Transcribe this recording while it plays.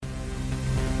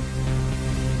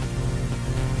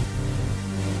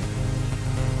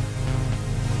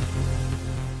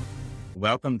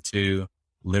Welcome to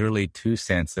Literally 2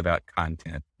 Cents About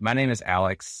Content. My name is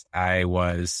Alex. I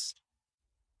was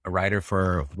a writer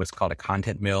for what's called a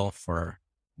content mill for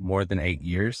more than 8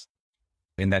 years.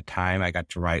 In that time, I got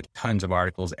to write tons of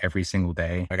articles every single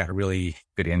day. I got a really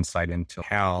good insight into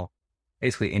how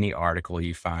basically any article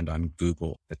you find on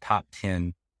Google, the top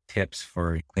 10 tips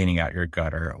for cleaning out your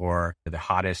gutter or the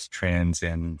hottest trends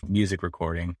in music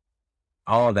recording,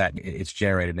 all of that, it's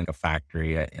generated in a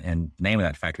factory, and the name of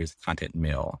that factory is a content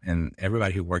mill. And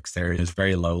everybody who works there is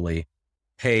very lowly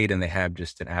paid, and they have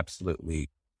just an absolutely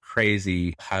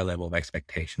crazy high level of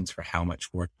expectations for how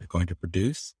much work they're going to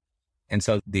produce. And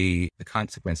so the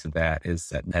consequence of that is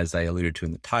that, as I alluded to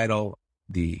in the title,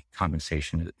 the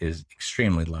compensation is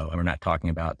extremely low. And we're not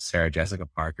talking about Sarah Jessica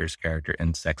Parker's character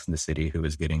in Sex and the City, who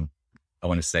is getting, I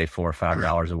want to say, $4 or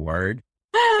 $5 a word.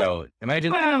 So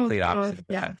imagine the complete opposite of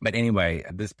that. But anyway,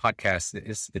 this podcast,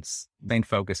 its main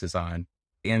focus is on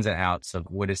the ins and outs of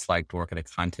what it's like to work at a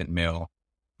content mill.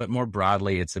 But more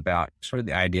broadly, it's about sort of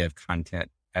the idea of content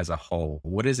as a whole.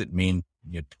 What does it mean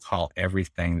to call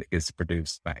everything that is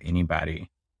produced by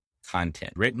anybody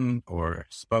content, written or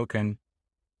spoken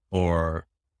or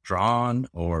drawn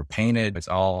or painted? It's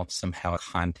all somehow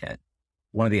content.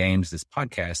 One of the aims of this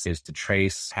podcast is to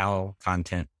trace how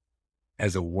content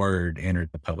as a word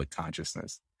entered the public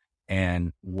consciousness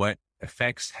and what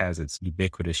effects has its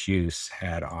ubiquitous use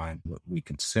had on what we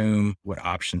consume, what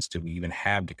options do we even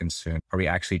have to consume? Are we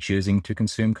actually choosing to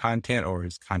consume content, or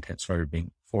is content sort of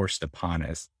being forced upon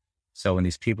us? So when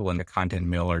these people in the content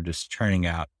mill are just churning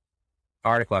out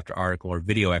article after article or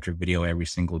video after video every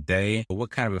single day,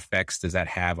 what kind of effects does that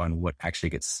have on what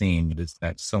actually gets seen? Does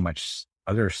that so much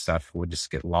other stuff would just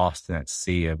get lost in that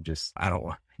sea of just,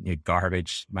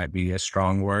 garbage might be a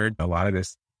strong word. A lot of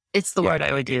this. It's the word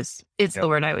I would use. It's the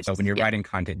word I would use. So when you're writing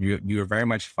content, you're very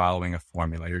much following a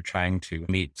formula. You're trying to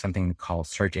meet something called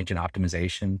search engine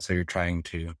optimization. So you're trying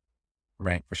to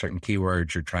rank for certain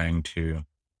keywords. You're trying to,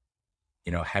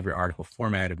 have your article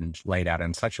formatted and laid out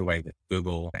in such a way that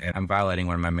Google, and I'm violating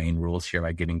one of my main rules here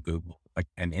by giving Google like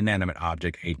an inanimate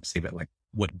object agency, but like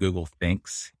what Google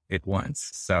thinks it wants.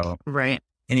 So right.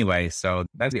 Anyway, so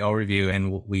that's the overview,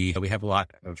 and we have a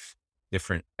lot of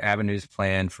different avenues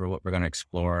planned for what we're going to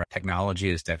explore. Technology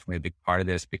is definitely a big part of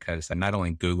this because not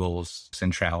only Google's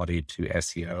centrality to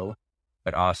SEO,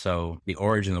 but also the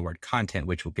origin of the word content,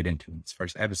 which we'll get into in this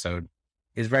first episode,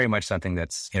 is very much something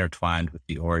that's intertwined with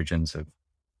the origins of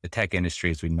the tech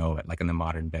industry as we know it, like in the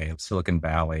modern day of Silicon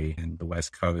Valley and the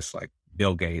West Coast, like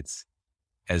Bill Gates,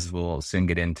 as we'll soon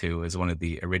get into, is one of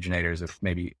the originators of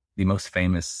maybe the most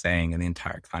famous saying in the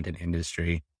entire content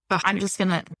industry. I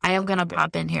am going to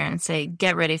pop in here and say,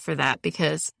 get ready for that,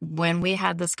 because when we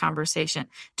had this conversation,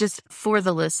 just for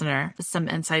the listener, some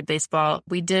inside baseball,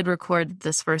 we did record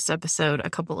this first episode a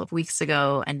couple of weeks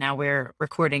ago, and now we're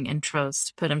recording intros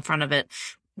to put in front of it.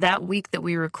 That week that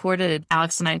we recorded,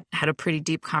 Alex and I had a pretty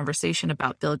deep conversation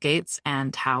about Bill Gates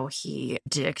and how he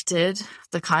dictated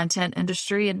the content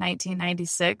industry in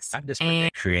 1996. Not just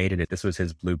created it. This was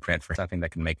his blueprint for something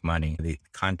that can make money, the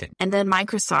content. And then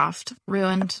Microsoft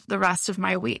ruined the rest of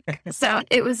my week. So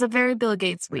it was a very Bill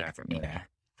Gates week for me. Yeah.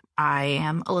 I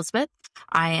am Elizabeth.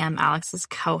 I am Alex's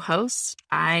co-host.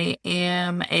 I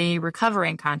am a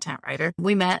recovering content writer.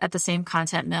 We met at the same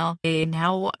content mill. I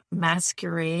now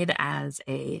masquerade as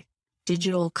a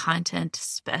digital content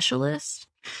specialist,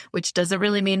 which doesn't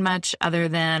really mean much other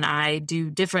than I do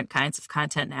different kinds of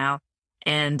content now.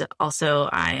 And also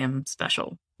I am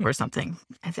special or something,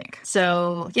 I think.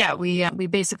 So yeah, we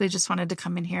basically just wanted to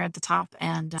come in here at the top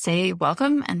and say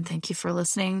welcome and thank you for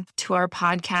listening to our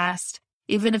podcast.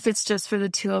 Even if it's just for the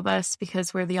two of us,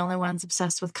 because we're the only ones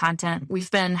obsessed with content.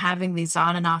 We've been having these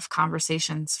on and off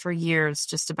conversations for years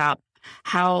just about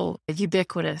how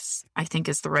ubiquitous, I think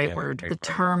is the right word, the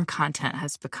term content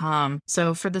has become.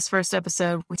 So for this first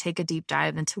episode, we take a deep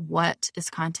dive into what is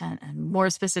content and more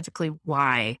specifically,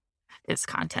 why it's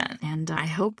content. And I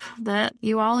hope that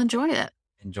you all enjoy it.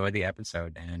 Enjoy the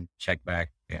episode and check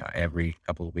back every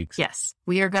couple of weeks. Yes,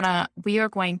 we are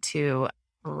going to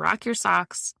rock your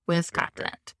socks with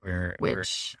content. We're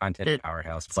content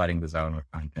powerhouse, flooding the zone with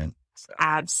content. So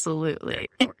absolutely.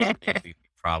 The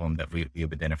problem that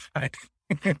we've identified.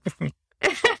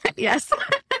 Yes.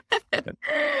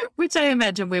 Which I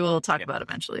imagine we will talk about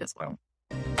eventually as well.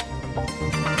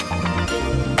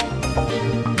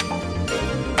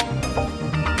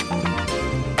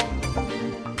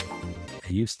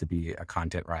 I used to be a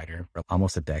content writer for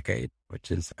almost a decade,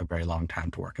 which is a very long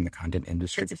time to work in the content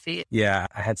industry. It's a feat. Yeah.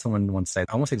 I had someone once say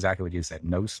almost exactly what you said.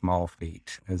 No small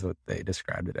feat is what they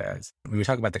described it as. When we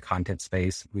talk about the content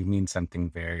space, we mean something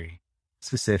very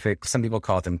specific. Some people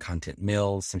call them content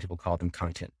mills. Some people call them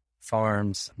content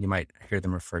farms. You might hear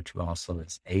them referred to also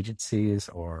as agencies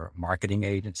or marketing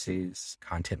agencies,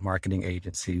 content marketing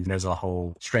agencies. There's a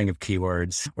whole string of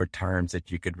keywords or terms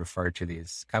that you could refer to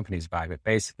these companies by, but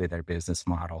basically their business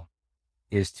model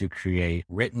is to create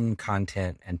written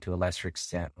content and to a lesser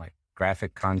extent, like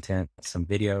graphic content, some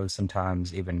videos,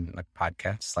 sometimes even like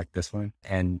podcasts like this one,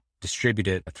 and distribute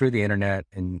it through the internet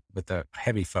and with a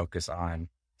heavy focus on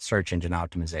search engine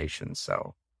optimization.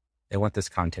 So they want this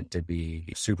content to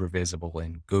be super visible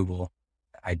in Google,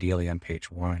 ideally on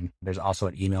page one. There's also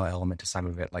an email element to some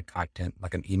of it, like content,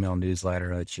 like an email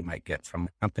newsletter that you might get from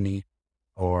a company,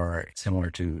 or similar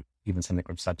to even something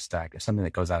from Substack, is something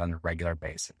that goes out on a regular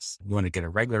basis. You want to get a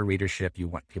regular readership. You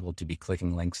want people to be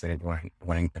clicking links. They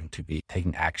wanting them to be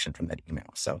taking action from that email.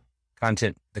 So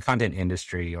the content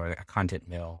industry or a content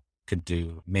mill could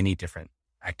do many different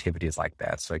activities like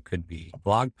that. So it could be a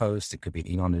blog post, it could be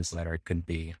an email newsletter, it could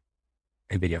be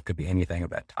a video, it could be anything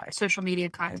of that type. Social media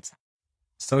content.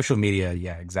 Social media,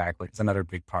 yeah, exactly. It's another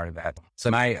big part of that. So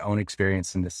my own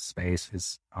experience in this space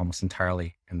is almost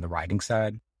entirely in the writing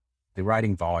side. The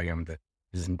writing volume that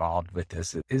is involved with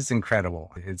this is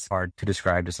incredible. It's hard to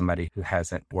describe to somebody who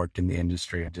hasn't worked in the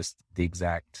industry, just the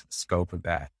exact scope of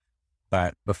that.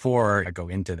 But before I go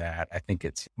into that, I think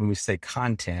it's when we say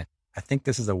content, I think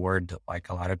this is a word that like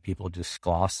a lot of people just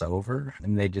gloss over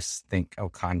and they just think, oh,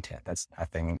 content, that's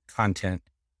nothing. Content,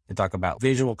 they talk about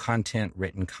visual content,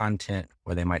 written content,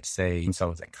 or they might say,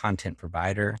 so it's a content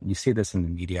provider. You see this in the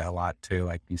media a lot too.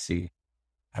 Like you see,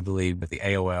 I believe with the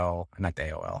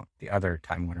the other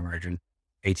Time Warner merger,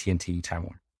 AT&T, Time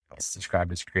Warner, it's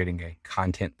described as creating a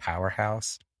content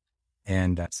powerhouse.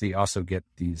 And so you also get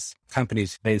these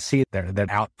companies, they see their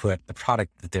output, the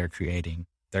product that they're creating,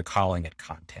 they're calling it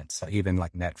content. So even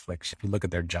like Netflix, if you look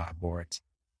at their job boards,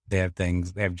 they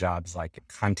have jobs like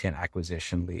content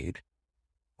acquisition lead.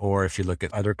 Or if you look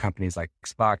at other companies like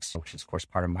Xbox, which is of course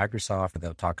part of Microsoft,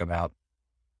 they'll talk about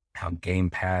how Game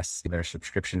Pass, their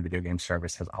subscription video game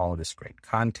service, has all of this great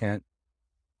content.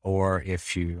 Or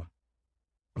if you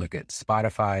look at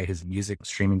Spotify, his music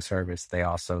streaming service, they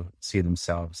also see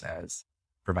themselves as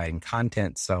providing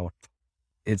content. So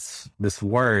it's this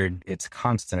word, it's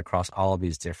constant across all of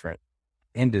these different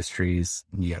industries.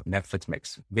 You know, Netflix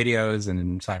makes videos and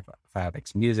then Spotify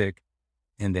makes music.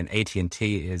 And then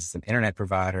AT&T is an internet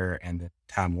provider, and then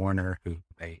Time Warner, who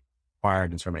they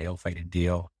acquired in sort of an ill-fated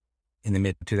deal in the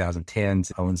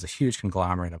mid-2010s, owns a huge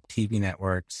conglomerate of TV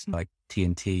networks like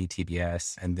TNT,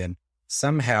 TBS, and then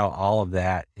somehow all of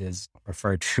that is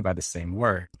referred to by the same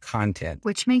word, content.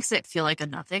 Which makes it feel like a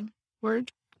nothing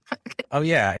word. Oh,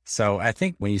 yeah. So I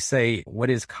think when you say,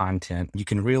 what is content, you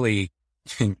can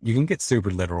get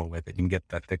super literal with it. You can get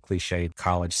the cliched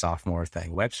college sophomore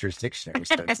thing. Webster's dictionary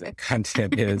says that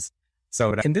content is.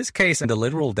 So in this case, the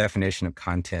literal definition of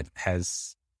content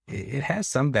has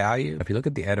some value. If you look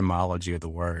at the etymology of the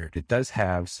word, it does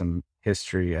have some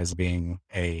history as being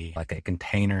a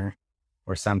container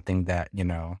or something that,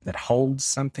 that holds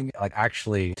something. Like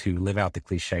actually, to live out the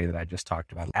cliche that I just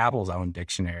talked about, Apple's own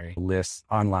dictionary lists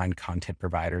online content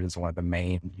providers as one of the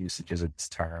main usages of this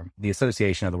term. The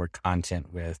association of the word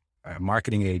content with a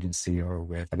marketing agency or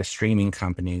with like a streaming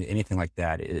company, anything like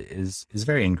that is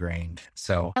very ingrained.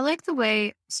 So I like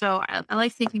I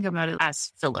like thinking about it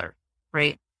as filler,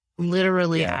 right?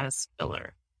 Literally as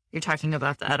filler. You're talking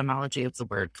about the etymology of the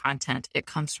word content. It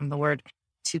comes from the word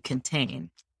to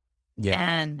contain. Yeah.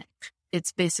 And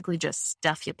it's basically just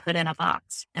stuff you put in a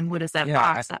box. And what is that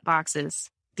box? That box is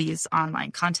these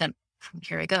online content.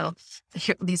 Here I go.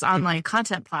 These online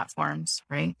content platforms,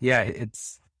 right? Yeah,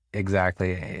 it's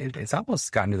exactly. It's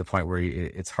almost gotten to the point where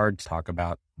it's hard to talk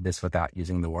about this without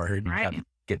using the word. Right.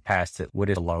 Get past it. What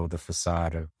is below the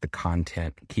facade of the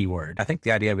content keyword? I think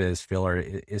the idea of it as filler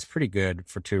is pretty good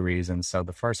for two reasons. So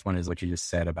the first one is what you just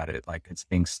said about it, like it's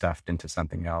being stuffed into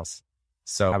something else.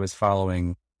 So I was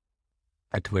following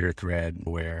a Twitter thread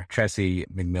where Tressie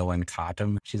McMillan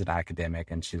Cottom, she's an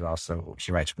academic and she writes for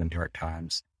the New York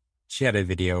Times. She had a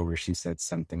video where she said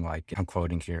something like, I'm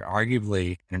quoting here,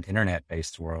 arguably in an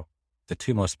internet-based world, the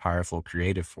two most powerful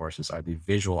creative forces are the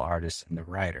visual artist and the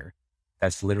writer.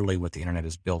 That's literally what the internet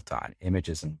is built on,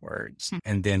 images and words.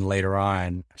 And then later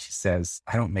on, she says,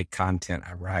 I don't make content,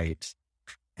 I write.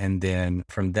 And then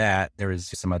from that, there was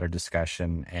some other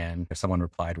discussion, and someone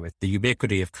replied with, the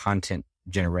ubiquity of content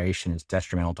generation is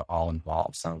detrimental to all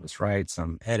involved. Some of us write,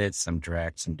 some edit, some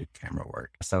direct, some do camera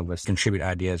work. Some of us contribute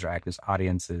ideas or act as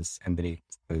audiences. And then he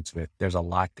concludes with, there's a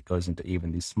lot that goes into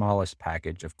even the smallest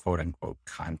package of quote unquote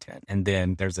content. And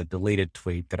then there's a deleted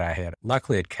tweet that I had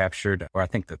luckily had captured, or I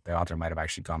think that the author might have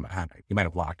actually gone behind it. He might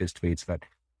have locked his tweets, but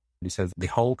he says the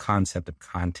whole concept of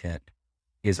content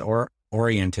is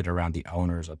oriented around the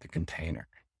owners of the container.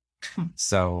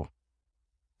 So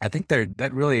I think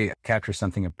that really captures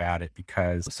something about it,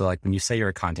 because so like when you say you're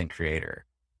a content creator,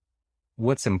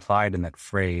 what's implied in that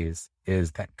phrase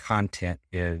is that content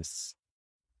is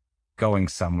going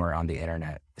somewhere on the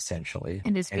internet, essentially.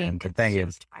 And it's being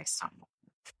consumed by someone.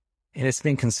 And it's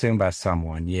being consumed by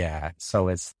someone, yeah. So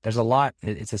it's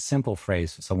a simple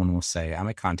phrase. Someone will say, I'm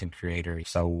a content creator.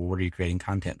 So what are you creating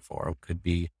content for? It could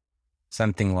be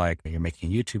something like you're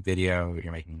making a YouTube video,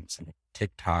 you're making some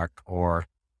TikTok, or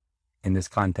in this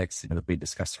context that we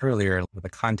discussed earlier, with a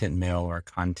content mill or a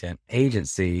content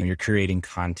agency, you're creating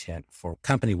content for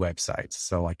company websites.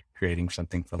 So like creating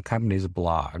something for the company's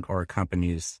blog or a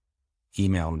company's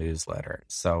email newsletter.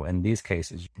 So in these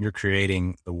cases, you're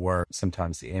creating the work,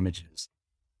 sometimes the images,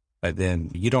 but then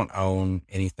you don't own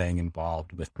anything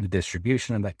involved with the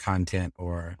distribution of that content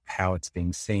or how it's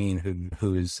being seen,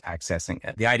 who's accessing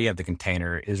it. The idea of the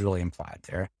container is really implied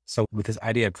there. So with this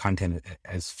idea of content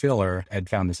as filler, I'd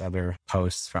found this other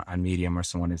post on Medium where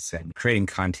someone had said, creating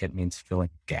content means filling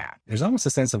a gap. There's almost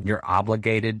a sense of you're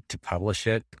obligated to publish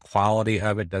it. The quality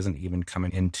of it doesn't even come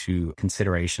into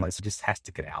consideration. It just has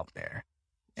to get out there.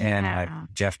 And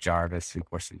Jeff Jarvis, who of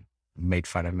course we made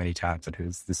fun of many times, but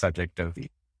who's the subject of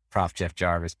the Prof. Jeff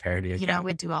Jarvis parody. You know,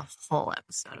 we'd do a whole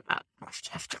episode about Prof.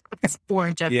 Jeff Jarvis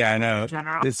or Jeff yeah, I know. in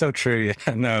general. It's so true.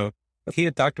 Yeah, no. He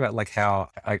had talked about like how,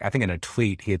 I think in a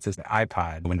tweet, he had said the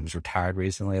iPod, when it was retired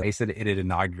recently, he said it had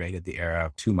inaugurated the era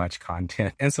of too much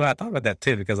content. And so I thought about that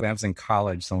too, because when I was in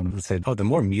college, someone said, oh, the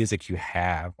more music you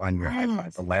have on your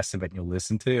iPod, the less of it you'll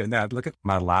listen to. And then I'd look at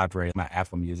my library, my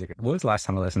Apple Music. What was the last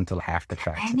time I listened to half the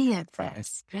tracks? Any of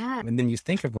this. Yeah. And then you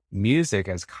think of music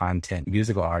as content.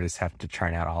 Musical artists have to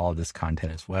churn out all of this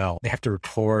content as well. They have to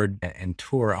record and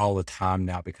tour all the time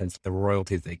now, because the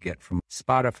royalties they get from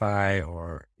Spotify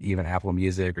or even Apple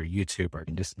Music or YouTube are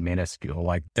just minuscule.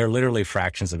 Like they're literally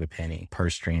fractions of a penny per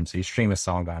stream. So you stream a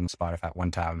song on Spotify at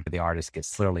one time, the artist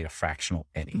gets literally a fractional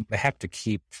penny. They have to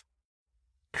keep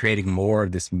creating more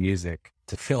of this music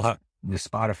to fill up the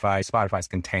Spotify's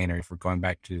container. If we're going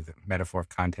back to the metaphor of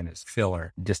content as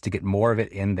filler, just to get more of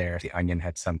it in there. The Onion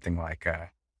had something like,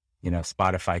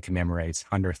 Spotify commemorates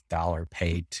 $100th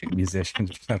paid to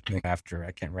musicians or something after,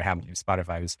 I can't remember how many.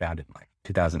 Spotify was founded in like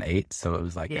 2008. So it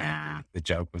was like, the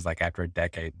joke was like after a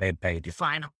decade, they had paid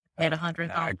final at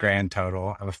 $100. A grand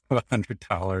total of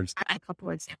 $100. A couple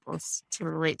of examples to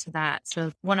relate to that.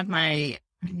 So one of my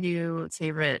new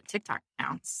favorite TikTok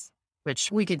accounts,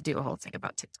 which we could do a whole thing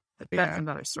about TikTok, but that's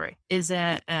another story, is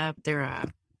that they're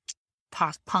a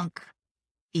punk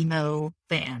emo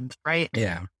band, right?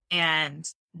 Yeah. And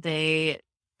they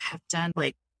have done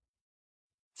like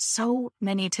so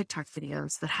many TikTok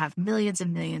videos that have millions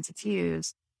and millions of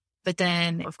views. But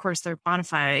then, of course, their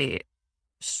Spotify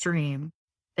stream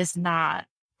is not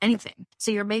anything.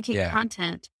 So you're making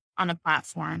content on a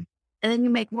platform, and then you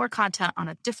make more content on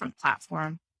a different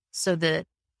platform so that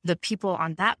the people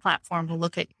on that platform will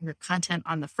look at your content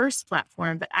on the first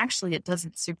platform, but actually it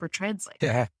doesn't super translate.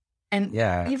 Yeah. And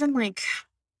even like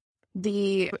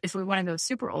if we want to go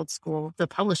super old school, the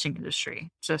publishing industry,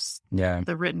 just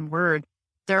the written word,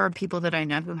 there are people that I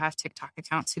know who have TikTok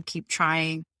accounts who keep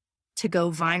trying to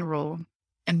go viral.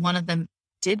 And one of them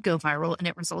did go viral, and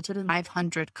it resulted in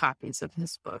 500 copies of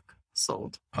his book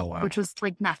sold. Oh, wow. Which was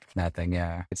like nothing. Nothing,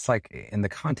 yeah. It's like in the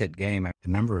content game, the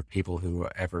number of people who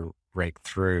ever break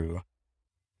through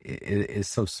is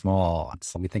so small.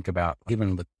 So we think about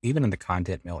even in the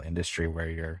content mill industry, where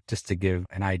you're, just to give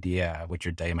an idea of what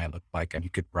your day might look like, and you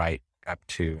could write up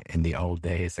to, in the old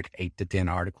days, like 8 to 10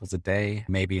 articles a day,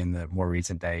 maybe in the more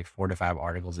recent day, 4 to 5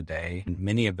 articles a day. And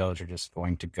many of those are just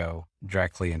going to go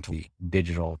directly into the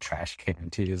digital trash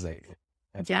can, to use a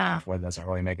that doesn't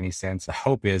really make any sense. The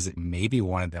hope is that maybe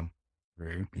one of them,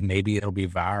 maybe it'll be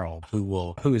viral.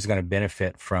 Who is going to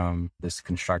benefit from this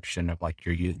construction of like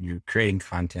you're creating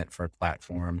content for a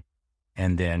platform,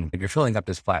 and then you're filling up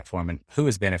this platform, and who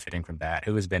is benefiting from that?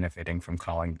 Who is benefiting from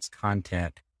calling this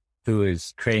content? Who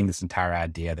is creating this entire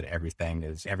idea that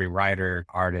every writer,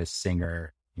 artist,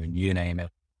 singer, you name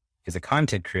it, is a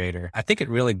content creator? I think it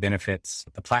really benefits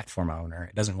the platform owner.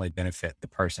 It doesn't really benefit the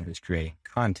person who's creating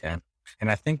content. And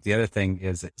I think the other thing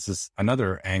is, it's just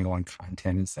another angle on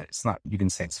content is that it's not, you can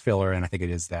say it's filler. And I think it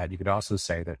is that. You could also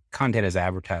say that content is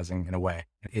advertising in a way.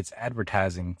 It's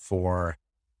advertising for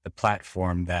the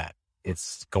platform that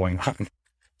it's going on.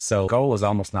 So goal is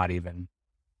almost not even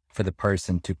for the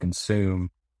person to consume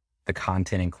the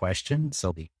content in question.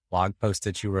 So the blog post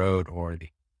that you wrote or the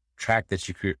track that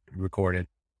you recorded,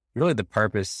 really the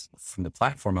purpose from the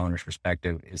platform owner's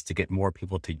perspective is to get more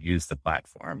people to use the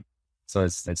platform. So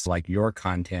it's like your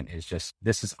content is just,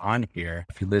 this is on here.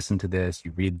 If you listen to this,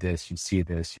 you read this, you see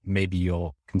this, maybe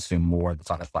you'll consume more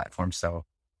that's on the platform. So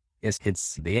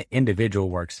it's the individual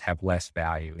works have less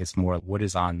value. It's more what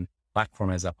is on platform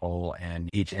as a whole, and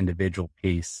each individual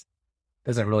piece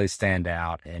doesn't really stand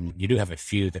out. And you do have a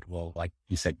few that will, like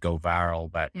you said, go viral,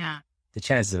 but the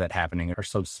chances of that happening are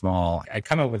so small. I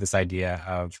come up with this idea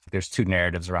of there's two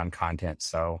narratives around content.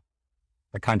 So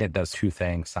the content does two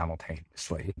things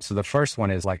simultaneously. So the first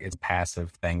one is like, it's a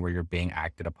passive thing where you're being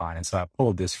acted upon. And so I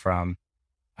pulled this from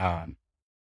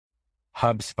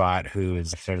HubSpot, who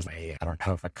is sort of I don't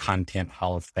know if a content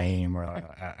hall of fame or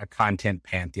a content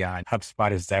pantheon.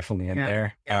 HubSpot is definitely in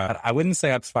there. I wouldn't say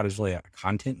HubSpot is really a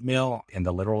content mill in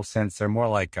the literal sense. They're more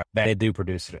like they do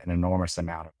produce an enormous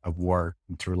amount of work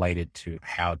related to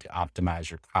how to optimize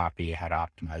your copy, how to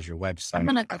optimize your website. I'm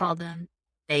going to call them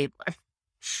enablers.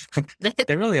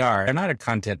 They really are. They're not a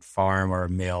content farm or a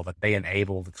mill, but they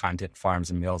enable the content farms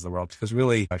and mills of the world. Because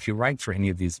really, if you write for any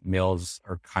of these mills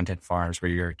or content farms where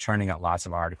you're churning out lots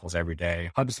of articles every day,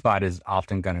 HubSpot is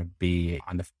often going to be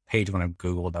on the page one of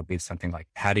Google. There'll be something like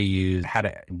how to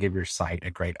give your site a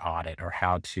great audit or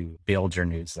how to build your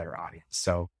newsletter audience.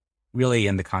 So really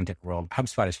in the content world,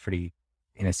 HubSpot is pretty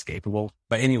inescapable.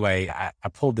 But anyway, I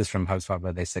pulled this from HubSpot,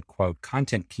 but they said, quote,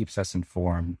 content keeps us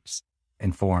informed,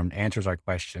 answers our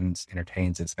questions,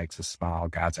 entertains us, makes us smile,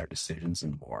 guides our decisions,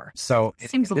 and more. So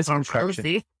it seems a little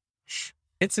cozy.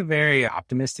 It's a very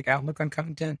optimistic outlook on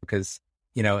content because,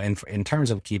 you know, in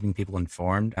terms of keeping people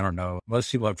informed, I don't know,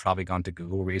 most people have probably gone to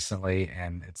Google recently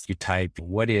and you type,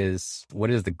 what is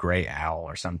the gray owl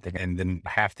or something? And then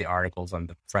half the articles on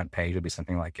the front page will be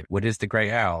something like, what is the gray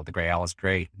owl? The gray owl is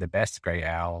great. The best gray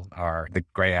owl are the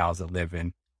gray owls that live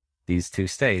in these two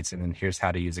states. And then here's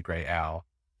how to use a gray owl.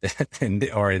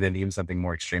 Or then even something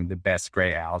more extreme, the best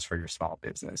gray owls for your small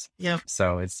business. Yeah.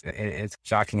 So it's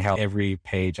shocking how every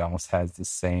page almost has the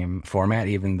same format,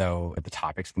 even though the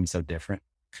topics can be so different.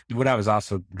 What I was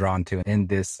also drawn to in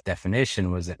this definition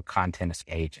was that content is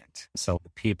agent. So the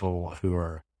people who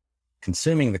are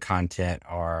consuming the content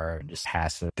are just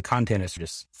passive. The content is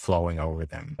just flowing over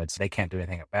them, but they can't do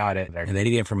anything about it. They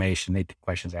need information, they need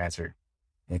questions answered.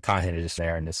 The content is just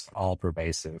there in this all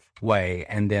pervasive way.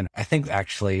 And then I think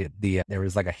actually there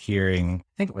was like a hearing,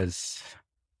 I think it was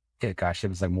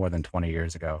like more than 20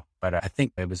 years ago, but I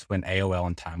think it was when AOL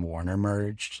and Time Warner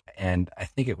merged. And I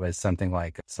think it was something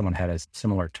like someone had a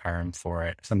similar term for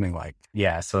it, something like,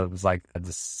 so it was like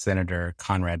the Senator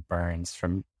Conrad Burns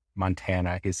from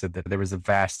Montana. He said that there was a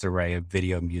vast array of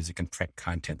video, music, and print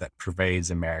content that pervades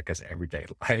America's everyday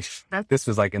life. This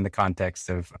was like in the context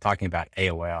of talking about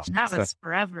AOL. That was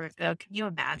forever ago. Can you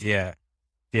imagine?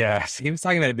 Yeah. So he was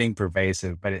talking about it being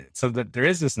pervasive, but there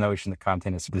is this notion that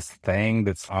content is this thing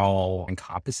that's all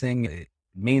encompassing. It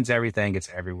means everything. It's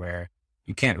everywhere.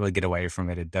 You can't really get away from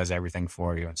it. It does everything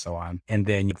for you and so on. And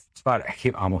then I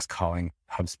keep almost calling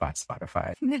HubSpot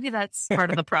Spotify. Maybe that's part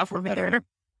of the problem here.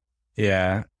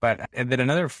 Yeah. And then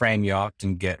another frame you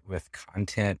often get with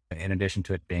content, in addition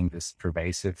to it being this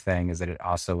pervasive thing, is that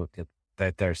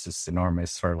that there's this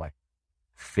enormous sort of like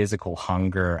physical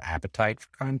hunger, appetite for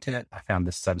content. I found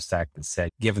this Substack that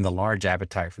said, given the large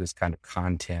appetite for this kind of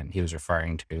content, he was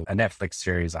referring to a Netflix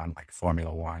series on like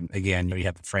Formula One. Again, you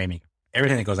have the framing.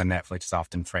 Everything that goes on Netflix is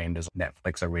often framed as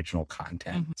Netflix original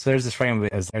content. Mm-hmm. So there's this frame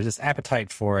there's this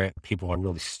appetite for it. People are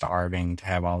really starving to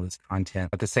have all this content.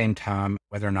 At the same time,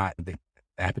 whether or not the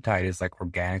appetite is like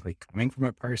organically coming from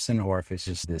a person or if it's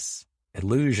just this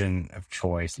illusion of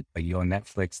choice. Like you on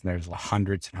Netflix and there's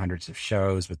hundreds and hundreds of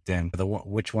shows, but then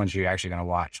which ones are you actually going to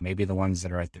watch? Maybe the ones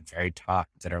that are at the very top,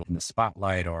 that are in the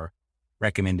spotlight or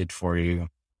recommended for you.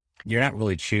 You're not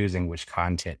really choosing which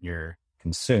content you're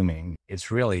consuming.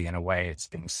 It's really, in a way, it's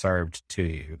being served to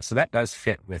you. So that does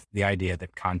fit with the idea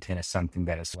that content is something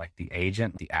that is like the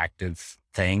agent, the active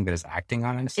thing that is acting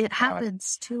on us. It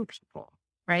happens to people,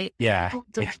 right? Yeah. People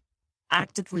don't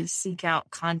actively seek out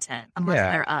content unless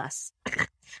they're us.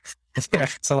 Yeah.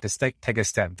 So to take a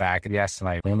step back and you ask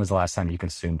somebody, when was the last time you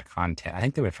consumed content? I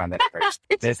think they would find that very,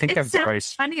 it's so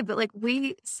funny, but like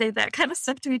we say that kind of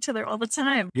stuff to each other all the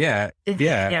time. Yeah.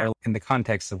 Or in the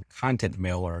context of content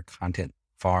mill or content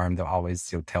farm, they'll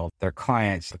always tell their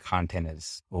clients the content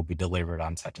will be delivered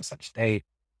on such and such date,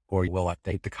 or we'll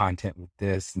update the content with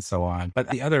this and so on. But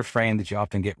the other frame that you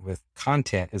often get with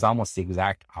content is almost the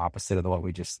exact opposite of what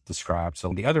we just described.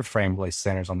 So the other frame really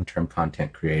centers on the term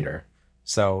content creator.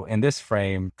 So in this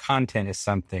frame, content is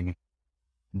something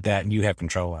that you have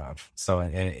control of. So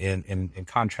in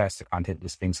contrast to content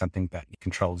just being something that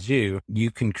controls you, you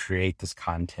can create this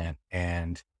content,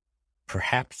 and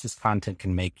perhaps this content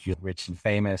can make you rich and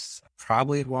famous.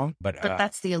 Probably it won't, but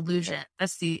that's the illusion.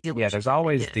 That's the illusion. Yeah, there's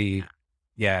always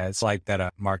it's like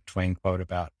that Mark Twain quote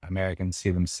about Americans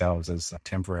see themselves as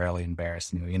temporarily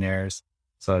embarrassed millionaires.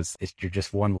 So you're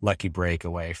just one lucky break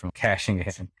away from cashing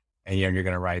in. And you're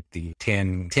going to write the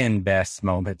 10 best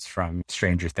moments from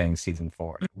Stranger Things season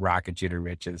 4, rocket you to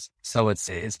riches. So it's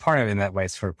part of it in that way.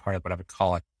 It's sort of part of what I would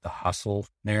call it the hustle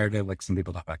narrative. Like some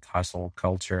people talk about hustle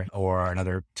culture, or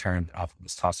another term that often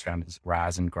is tossed around is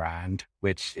rise and grind,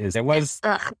 which is, that's what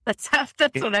I have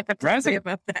to say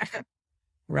about that.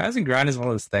 Rise and grind is one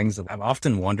of those things that I've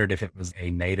often wondered if it was a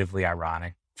natively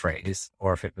ironic phrase,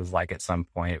 or if it was like at some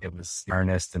point it was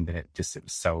earnest and then it was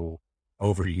so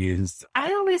overused.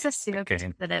 I always assumed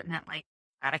that it meant like,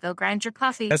 gotta go grind your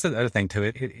coffee. That's the other thing to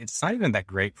it. It's not even that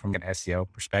great from an SEO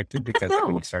perspective, because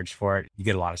when you search for it, you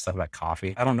get a lot of stuff about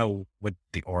coffee. I don't know what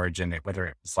the origin,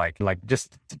 whether it's like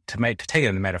just to take it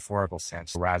in the metaphorical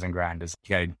sense. Rise and grind is you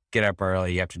gotta get up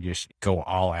early. You have to just go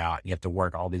all out. You have to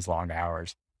work all these long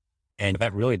hours. And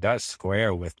that really does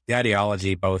square with the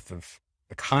ideology, both of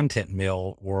the content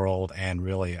mill world and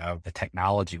really of the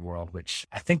technology world, which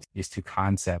I think these two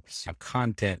concepts of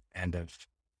content and of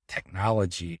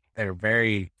technology, they're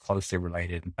very closely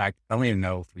related. In fact, I don't even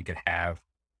know if we could have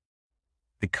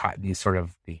the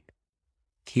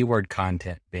keyword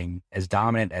content being as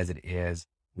dominant as it is.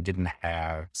 We didn't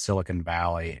have Silicon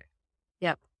Valley,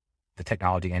 the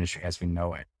technology industry as we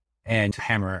know it. And to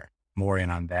hammer more in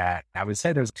on that, I would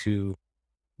say there's two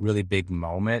really big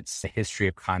moments, the history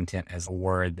of content as a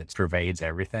word that pervades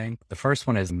everything. The first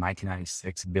one is in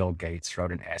 1996, Bill Gates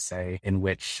wrote an essay in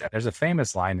which there's a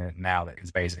famous line in it now that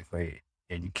is basically,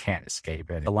 and you can't escape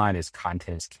it. The line is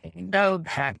content is king. Oh,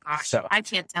 gosh. So, I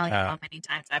can't tell you how many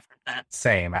times I've heard that.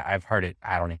 Same. I've heard it.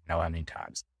 I don't even know how many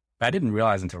times. But I didn't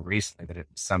realize until recently that it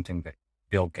was something that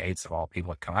Bill Gates, of all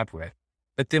people, had come up with.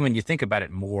 But then when you think about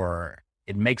it more,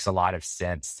 it makes a lot of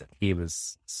sense that he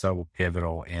was so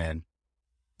pivotal in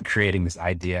creating this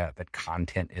idea that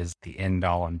content is the end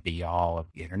all and be all of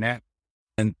the internet.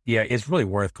 And it's really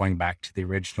worth going back to the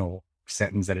original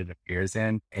sentence that it appears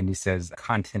in. And he says,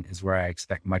 content is where I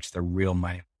expect much of the real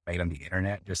money made on the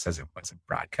internet, just as it was in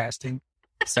broadcasting.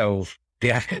 So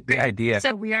the idea.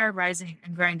 So we are rising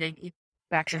and grinding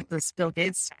back to this Bill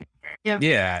Gates.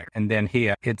 Yeah. And then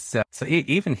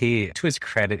even he, to his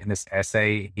credit in this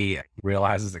essay, he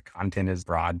realizes that content is a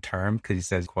broad term, because he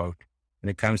says, quote, when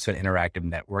it comes to an interactive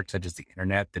network such as the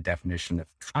internet, the definition of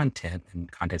content,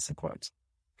 and contents in quotes,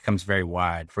 becomes very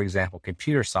wide. For example,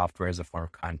 computer software is a form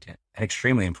of content, an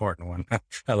extremely important one.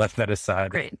 I left that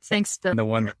aside. Great. Thanks, Bill. And the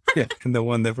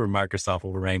one that for Microsoft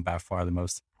will remain by far the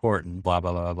most important, blah,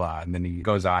 blah, blah, blah. And then he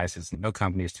goes on and says, no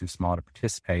company is too small to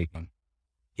participate. And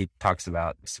he talks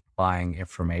about supplying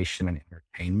information and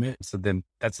entertainment. So then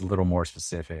that's a little more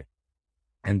specific.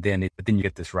 And then you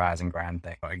get this rise and grind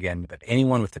thing. Again, that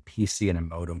anyone with a PC and a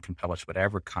modem can publish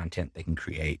whatever content they can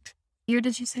create. Year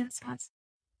did you say this was?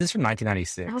 This is from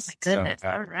 1996. Oh, my goodness.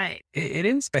 All right. It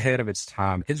is ahead of its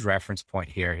time. His reference point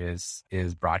here is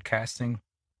broadcasting.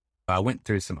 I went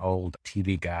through some old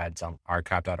TV guides on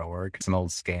archive.org, some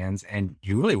old scans, and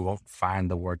you really won't find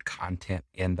the word content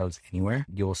in those anywhere.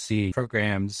 You'll see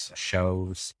programs,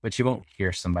 shows, but you won't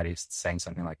hear somebody saying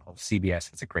something like, oh,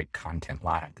 CBS has a great content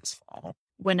line this fall.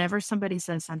 Whenever somebody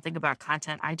says something about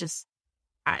content,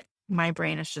 my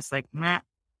brain is just like, all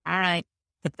right,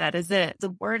 but that is it. The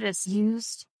word is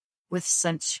used with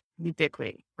such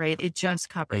ubiquity, right? It just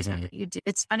covers everything.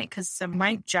 It's funny because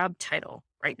my job title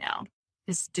right now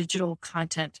is digital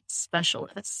content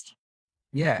specialist.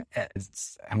 Yeah,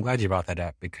 I'm glad you brought that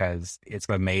up, because it's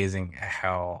amazing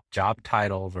how job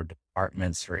titles or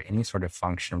departments or any sort of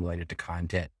function related to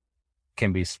content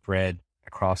can be spread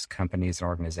across companies and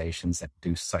organizations that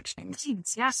do such things.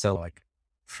 Yeah. So like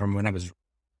from when I was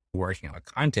working on a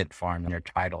content farm, your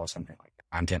title is something like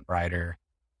content writer,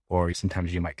 or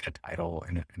sometimes you might get a title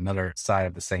in another side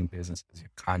of the same business as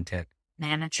your content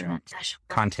management,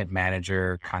 content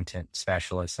manager, content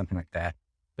specialist, something like that.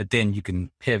 But then you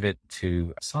can pivot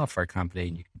to a software company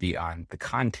and you can be on the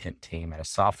content team at a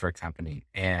software company,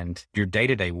 and your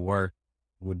day-to-day work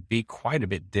would be quite a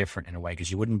bit different in a way,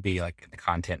 because you wouldn't be like in the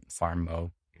content farm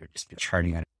mode. You'd just be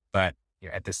churning on it. But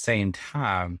at the same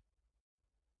time,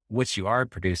 what you are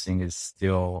producing is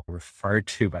still referred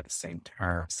to by the same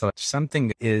term. So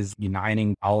something is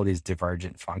uniting all of these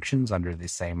divergent functions under the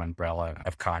same umbrella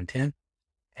of content.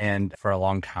 And for a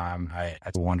long time, I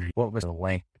wondered what was the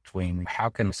link between how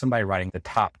can somebody writing the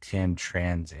top 10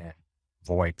 trends in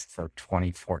VoIP for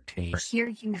 2014. I hear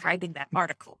you writing that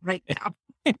article right now.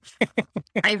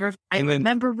 I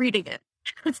remember reading it.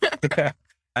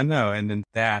 I know. And then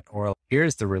that, or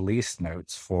here's the release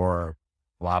notes for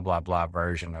blah, blah, blah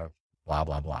version of blah,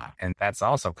 blah, blah. And that's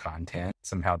also content.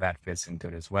 Somehow that fits into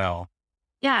it as well.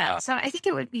 Yeah. So I think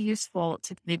it would be useful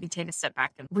to maybe take a step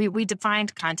back. And we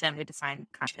defined content. We defined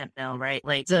content mill, right?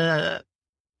 Like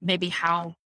maybe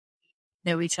how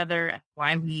we know each other and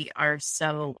why we are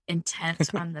so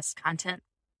intent on this content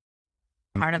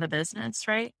part of the business,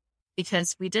 right?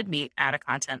 Because we did meet at a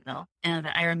content mill. And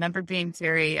I remember being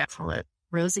very, I call it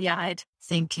rosy-eyed,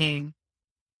 thinking,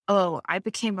 oh, I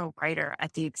became a writer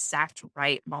at the exact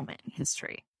right moment in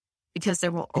history because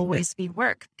there will always be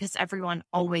work because everyone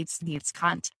always needs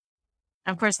content.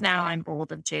 And of course, now I'm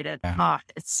old and jaded. Yeah.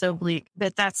 It's so bleak.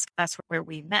 But that's where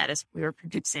we met is we were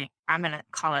producing, I'm going to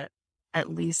call it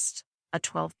at least a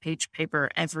 12-page paper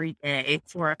every day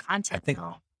for a content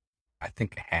mill. I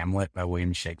think Hamlet by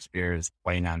William Shakespeare is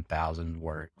 29,000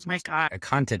 words. Oh my God. A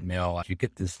content mill, you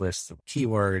get this list of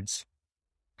keywords,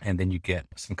 and then you get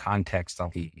some context on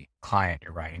the client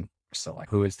you're writing. So like,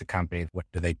 who is the company? What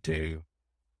do they do?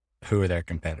 Who are their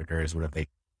competitors? What are they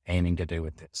aiming to do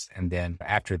with this? And then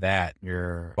after that,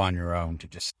 you're on your own to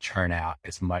just churn out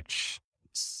as much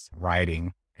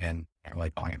writing, and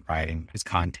like calling it writing is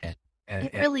content. And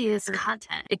it really is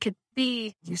content. It could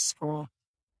be useful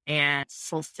and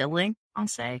fulfilling, I'll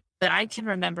say. But I can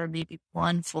remember maybe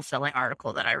one fulfilling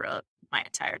article that I wrote my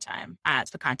entire time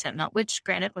at the content mill, which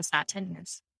granted was not 10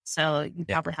 years. So you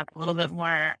probably have a little bit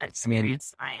more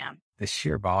experience than I am. The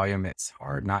sheer volume, it's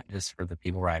hard, not just for the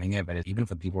people writing it, but even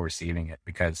for the people receiving it,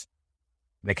 because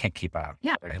they can't keep up.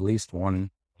 Yeah. There's at least one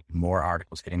more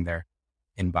articles hitting their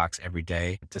inbox every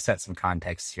day. To set some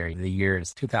context here, the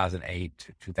years 2008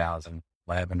 to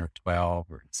 2011 or 12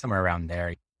 or somewhere around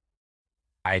there,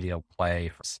 ideal play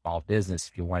for small business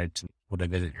if you wanted to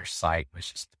visit your site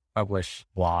was just publish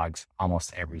blogs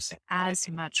almost every single as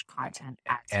much content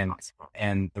as possible.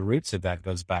 And the roots of that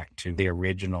goes back to the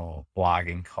original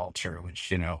blogging culture,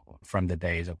 which, from the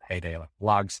days of heyday like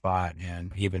Blogspot,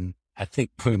 and even, I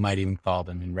think we might even call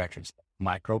them in retrospect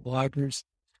microbloggers,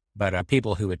 but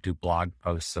people who would do blog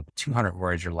posts of 200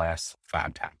 words or less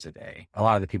 5 times a day. A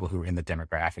lot of the people who were in the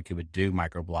demographic who would do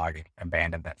microblogging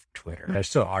abandoned that for Twitter. There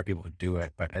still are people who do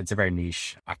it, but it's a very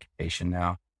niche occupation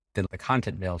now. Then the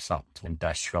content mill sought to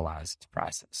industrialize the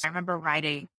process. I remember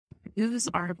writing news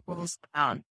articles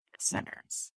about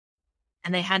centers,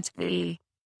 and they had to be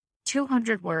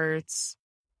 200 words,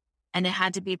 and it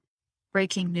had to be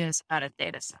breaking news about a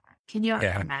data center. Can you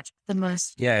imagine the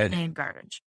most plain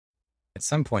garbage? At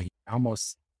some point, you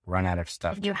almost run out of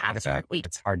stuff. You have to.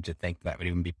 It's hard to think that would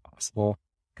even be possible,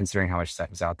 considering how much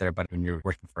stuff is out there. But when you're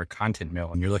working for a content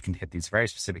mill and you're looking to hit these very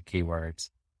specific keywords,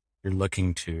 you're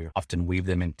looking to often weave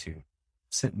them into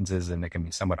sentences, and it can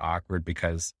be somewhat awkward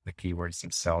because the keywords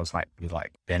themselves might be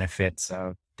like benefits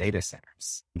of data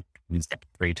centers. Use that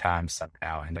 3 times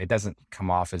somehow, and it doesn't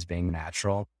come off as being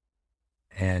natural.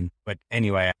 But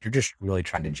anyway, you're just really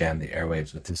trying to jam the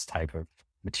airwaves with this type of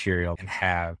material and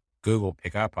have Google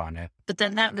pick up on it. But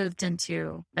then that moved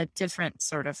into a different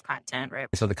sort of content, right?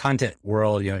 So the content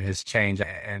world, has changed,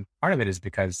 and part of it is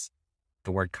because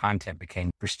the word content became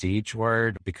a prestige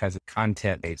word because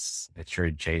content is that you're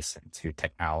adjacent to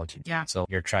technology. Yeah. So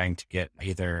you're trying to get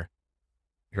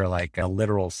you're like in a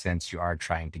literal sense, you are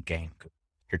trying to gain Google.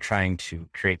 You're trying to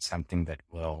create something that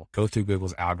will go through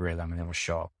Google's algorithm and it will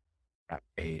show up on that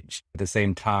page. At the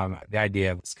same time, the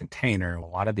idea of this container, a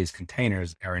lot of these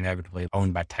containers are inevitably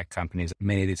owned by tech companies.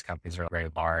 Many of these companies are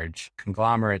very large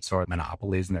conglomerates or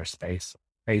monopolies in their space.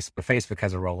 Facebook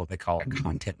has a role that they call a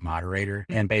content moderator,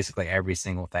 and basically every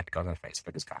single thing that goes on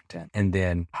Facebook is content. And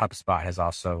then HubSpot has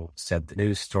also said that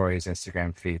news stories,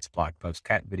 Instagram feeds, blog posts,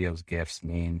 cat videos, GIFs,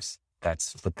 memes,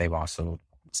 that's what they've also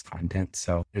is content.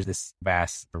 So there's this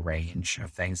vast range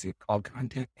of things that you call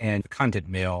content, and the content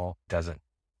mill doesn't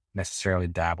necessarily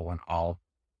dabble in all.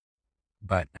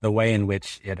 But the way in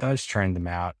which it does churn them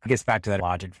out, it gets back to that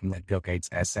logic from that Bill Gates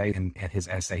essay. In his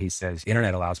essay, he says, the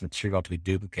internet allows material to be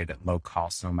duplicated at low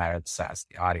cost, no matter the size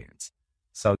of the audience.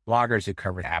 So bloggers who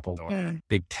cover Apple or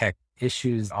big tech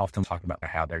issues often talk about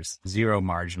how there's zero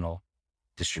marginal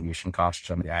distribution costs.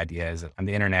 So the idea is that on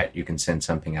the internet, you can send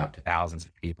something out to thousands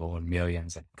of people and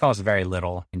millions. It costs very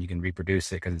little and you can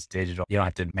reproduce it because it's digital. You don't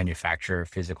have to manufacture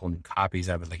physical copies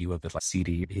of it like you would with like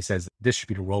CD. He says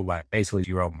distributed worldwide, basically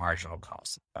zero marginal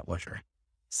cost publisher.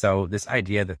 So this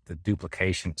idea that the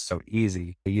duplication is so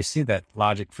easy, you see that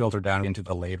logic filter down into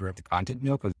the labor of the content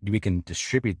mill because we can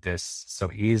distribute this so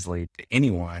easily to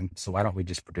anyone. So why don't we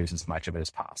just produce as much of it as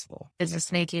possible? It's a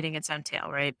snake eating its own tail,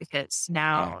 right? Because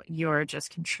now you're just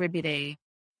contributing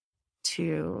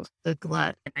to the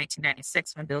glut in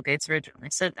 1996 when Bill Gates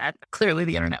originally said that. But clearly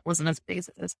the internet wasn't as big as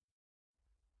it is.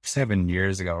 7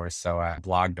 years ago or so, I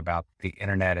blogged about the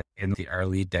internet in the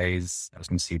early days. It was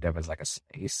conceived of as like a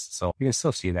space. So you can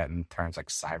still see that in terms like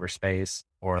cyberspace,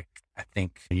 or I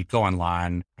think you go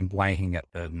online, I'm blanking at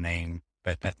the name,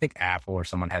 but I think Apple or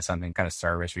someone had something kind of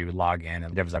service where you would log in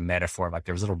and there was a metaphor, like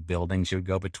there was little buildings you would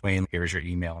go between. Here's your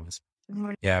email and this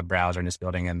browser in this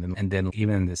building. And then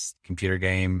even this computer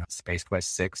game, Space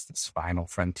Quest 6, this Final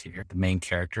Frontier, the main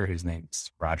character, whose name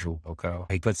is Roger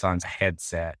Wilco, he puts on a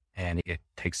headset and it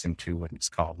takes him to what is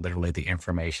called literally the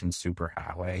information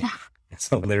superhighway. And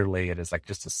so literally it is like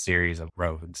just a series of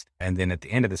roads. And then at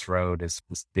the end of this road is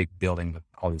this big building with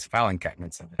all these filing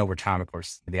cabinets. And over time, of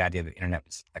course, the idea that the internet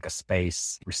was like a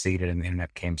space receded and the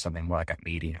internet became something more like a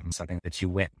medium, something that you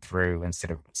went through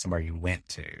instead of somewhere you went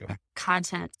to.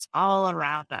 Content all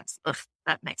around us. Ugh,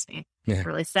 that makes me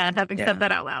really sad having said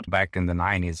that out loud. Back in the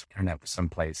 90s, internet was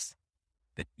someplace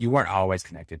that you weren't always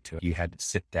connected to. You had to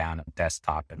sit down at a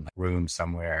desktop in a room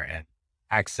somewhere and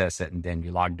access it. And then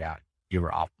you logged out. You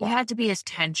were off. You had to be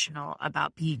intentional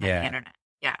about being on the internet.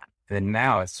 Yeah. Then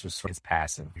now it's just, it's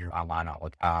passive. You're online all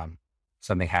the time.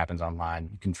 Something happens online,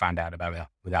 you can find out about it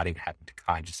without even having to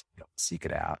kind of just seek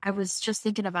it out. I was just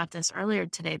thinking about this earlier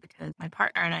today because my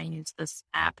partner and I use this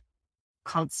app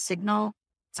called Signal.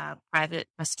 It's a private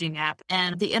messaging app.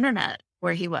 And the internet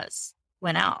where he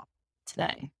went out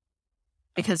today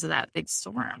because of that big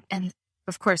storm. And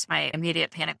of course, my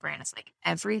immediate panic brain is like,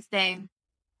 everything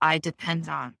I depends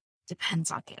on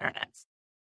the internet.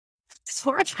 It's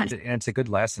horrifying. And it's a good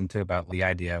lesson too about the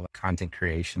idea of content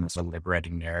creation as a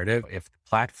liberating narrative. If the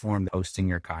platform hosting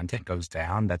your content goes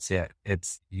down, that's it.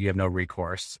 You have no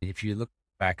recourse. If you look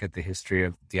back at the history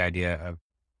of the idea of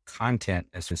content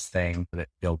as this thing that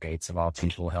Bill Gates of all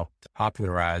people helped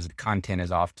popularize, content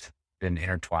has often been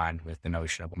intertwined with the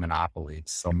notion of monopoly.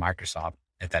 So Microsoft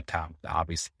at that time,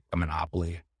 obviously a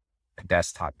monopoly,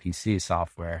 desktop PC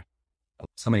software.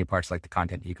 So many parts like the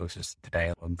content ecosystem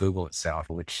today, Google itself,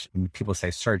 which people say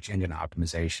search engine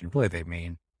optimization, really they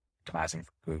mean optimizing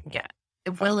for Google. Yeah.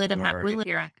 Will it or not will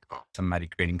it? Somebody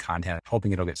creating content,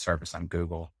 hoping it'll get surfaced on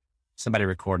Google. Somebody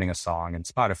recording a song in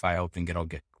Spotify, hoping it'll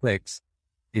get clicks.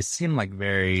 These seem like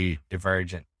very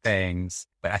divergent things.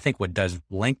 But I think what does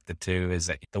link the two is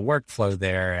that the workflow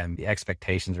there and the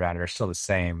expectations around it are still the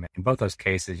same. In both those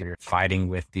cases, you're fighting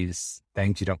with these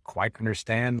things you don't quite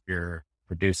understand. You're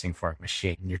producing for a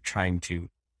machine. You're trying to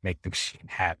make the machine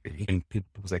happy. And people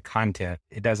say content,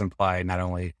 it does imply not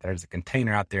only there's a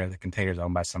container out there, the container is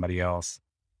owned by somebody else,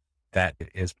 that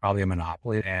is probably a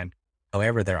monopoly. And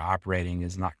however they're operating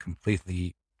is not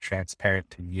completely transparent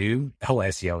to you. The whole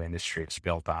SEO industry is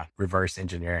built on reverse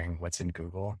engineering what's in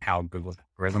Google, how Google's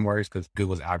algorithm works, because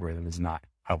Google's algorithm is not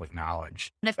public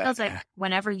knowledge. And it feels like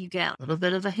whenever you get a little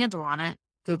bit of a handle on it,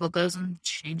 Google goes and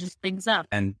changes things up.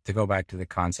 And to go back to the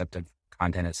concept of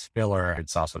content as filler,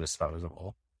 it's also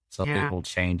disposable. So Google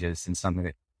changes in something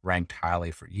that ranked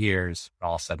highly for years,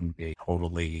 all of a sudden be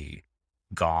totally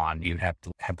gone. You have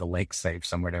to have the link saved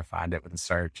somewhere to find it with a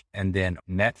search. And then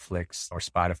Netflix or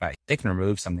Spotify, they can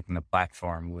remove something from the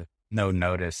platform with no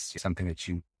notice, something that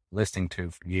you listening to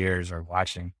for years or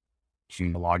watching. You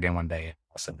log in one day, and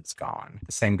all of a sudden it's gone.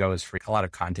 The same goes for a lot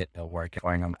of content they'll work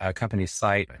going on a company's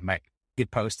site. It might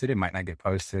get posted, it might not get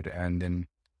posted, and then,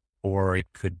 or it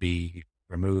could be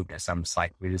removed as some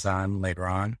site redesign later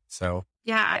on. So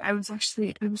yeah, I was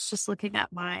just looking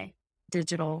at my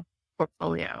digital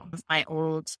portfolio of my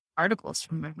old articles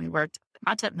from when we worked at the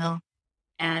Content Mill,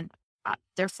 and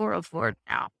they're 404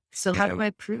 now. So how do I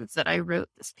prove that I wrote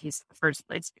this piece in the first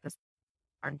place? Because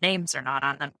our names are not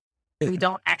on them. We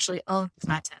don't actually own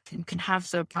content. You can have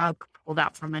the rug pulled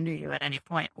out from under you at any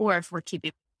point. Or if we're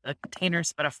keeping the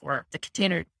containers metaphor, the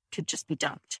container could just be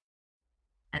dumped.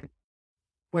 And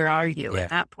where are you at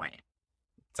that point?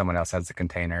 Someone else has the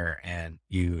container and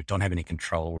you don't have any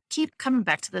control. Keep coming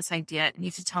back to this idea, and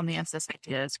you can tell me if this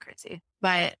idea is crazy,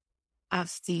 but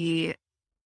of the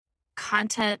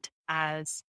content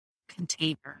as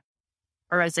container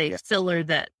or as a filler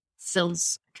that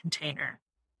fills a container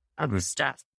of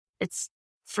stuff. It's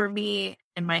for me,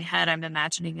 in my head, I'm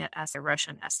imagining it as a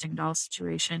Russian nesting doll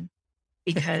situation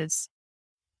because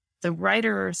the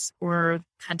writers or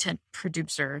content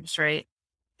producers, right?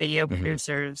 Video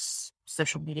producers,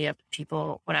 social media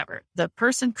people, whatever. The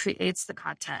person creates the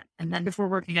content. And then if we're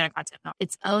working on a content,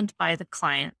 it's owned by the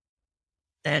client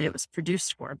that it was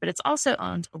produced for, but it's also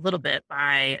owned a little bit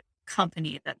by a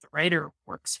company that the writer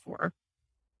works for.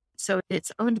 So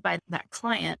it's owned by that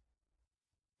client,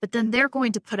 but then they're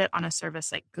going to put it on a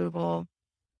service like Google,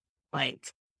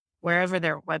 like wherever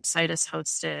their website is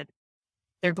hosted,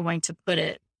 they're going to put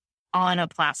it on a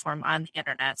platform on the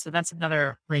internet. So that's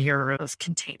another layer of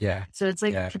container. Yeah. So it's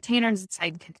like containers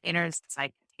inside containers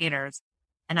inside containers.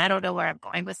 And I don't know where I'm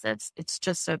going with this. It's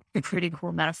just a pretty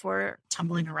cool metaphor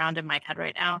tumbling around in my head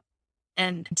right now.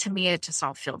 And to me, it just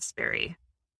all feels very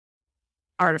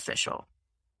artificial.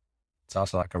 It's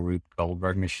also like a Rube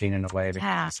Goldberg machine in a way.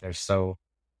 Yeah.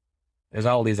 There's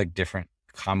all these like different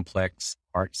complex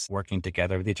parts working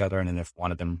together with each other. And then if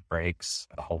one of them breaks,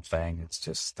 the whole thing, it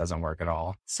just doesn't work at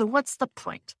all. So what's the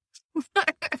point?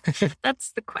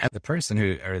 That's the question. The person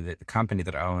or the company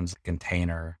that owns a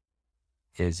container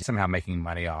is somehow making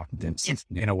money off it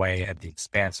in a way at the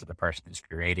expense of the person who's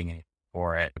creating it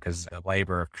for it, because the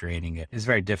labor of creating it is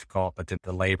very difficult. But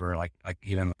the labor, like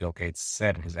even Bill Gates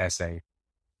said in his essay,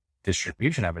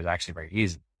 distribution of it is actually very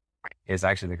easy. It's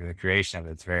actually the creation of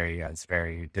it. It's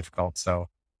very difficult. So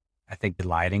I think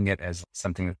delighting it as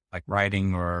something like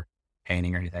writing or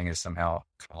painting or anything is somehow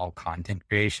all content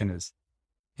creation is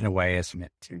in a way is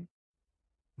meant to,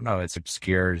 it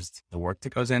obscures the work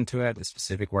that goes into it, the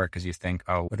specific work, because you think,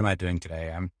 oh, what am I doing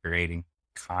today? I'm creating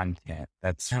content.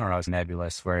 That's, I don't know, it's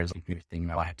nebulous. Whereas if you're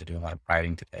thinking, I have to do a lot of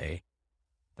writing today,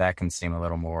 that can seem a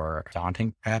little more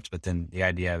daunting perhaps, but then the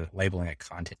idea of labeling it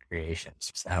content creation,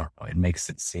 I don't know, it makes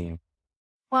it seem,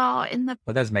 well, it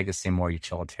does make it seem more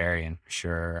utilitarian for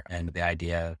sure. And the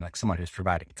idea like someone who's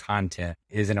providing content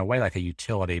is in a way like a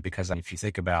utility, because if you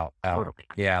think about,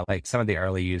 like some of the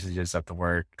early usages of the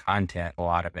word content, a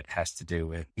lot of it has to do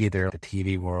with either the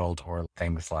TV world or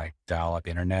things like dial-up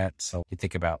internet. So you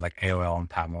think about like AOL and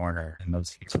Time Warner and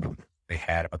those they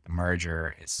had about the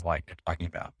merger, it's like they're talking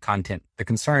about content. The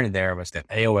concern there was that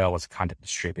AOL was a content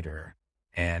distributor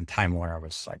and Time Warner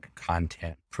was like a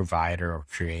content provider or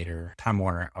creator. Time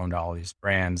Warner owned all these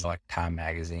brands like Time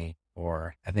Magazine,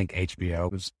 or I think HBO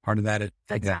was part of that at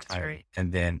that time. Right.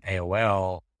 And then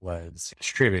AOL was a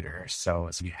distributor. So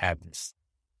you have this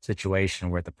situation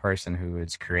where the person who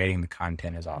is creating the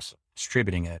content is also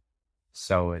distributing it.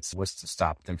 So it's what's to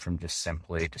stop them from just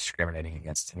simply discriminating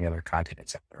against any other content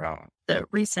except their own. The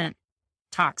recent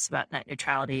talks about net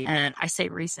neutrality, and I say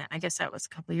recent, I guess that was a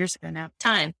couple of years ago now.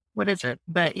 Time, what is it?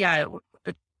 But yeah,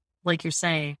 like you're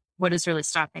saying, what is really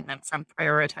stopping them from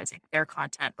prioritizing their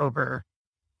content over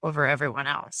everyone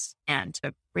else? And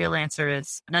the real answer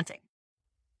is nothing.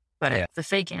 But the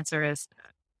fake answer is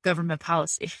government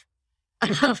policy.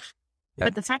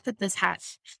 But the fact that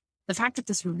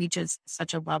this reaches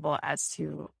such a level as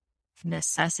to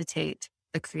necessitate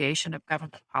the creation of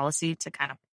government policy to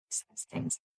kind of assess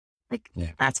things,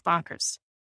 that's bonkers.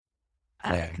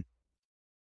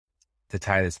 To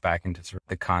tie this back into sort of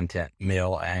the content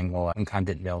mill angle, and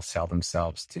content mills sell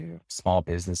themselves to small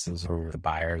businesses who are the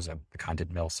buyers of the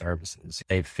content mill services.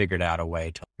 They've figured out a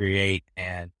way to create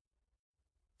and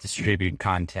distribute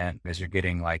content as you're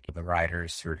getting like the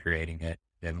writers who are creating it.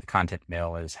 And the content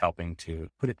mill is helping to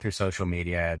put it through social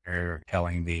media. They're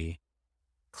telling the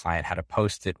client how to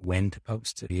post it, when to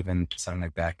post it. Even something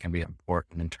like that can be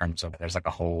important in terms of there's like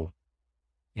a whole,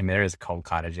 there is a cold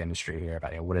cottage industry here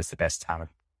about what is the best time of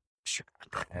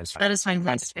that is my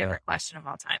least favorite question of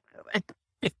all time, by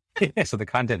the way. So the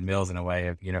content mills, in a way,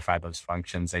 have unified those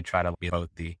functions. They try to be both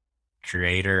the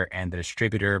creator and the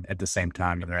distributor at the same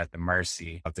time. They're at the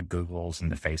mercy of the Googles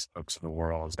and the Facebooks of the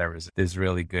world. There was this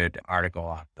really good article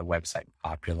on the website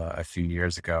Popula a few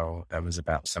years ago that was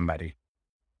about somebody.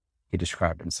 He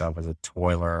described himself as a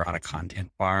toiler on a content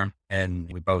farm.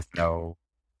 And we both know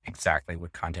exactly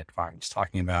what content farm he's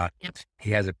talking about. Yep.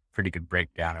 He has a pretty good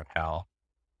breakdown of how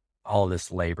all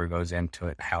this labor goes into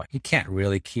it, how he can't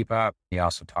really keep up. He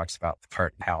also talks about the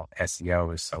part how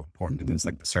SEO is so important to this,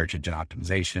 like the search engine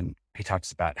optimization. He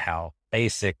talks about how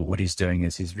basic what he's doing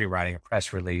is he's rewriting a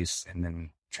press release and then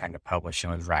trying to publish it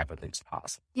as rapidly as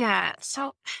possible. Yeah.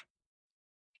 So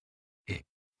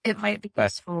it might be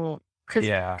useful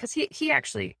because he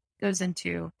actually goes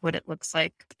into what it looks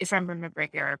like. If I'm remembering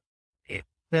here,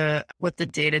 what the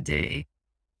day-to-day,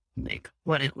 like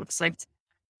what it looks like.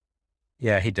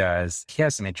 Yeah, he does. He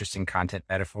has some interesting content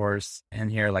metaphors in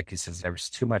here. Like he says, there was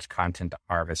too much content to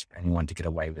harvest for anyone to get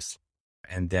away with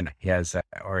And then he has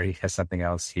something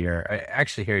else here.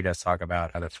 Actually, here he does talk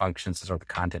about other functions or the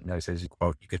content. He says,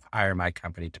 quote, "You could hire my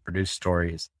company to produce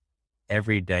stories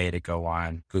every day to go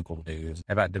on Google News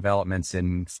about developments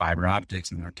in fiber optics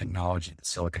and our technology, the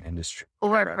silicon industry."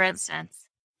 Or, for instance,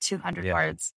 200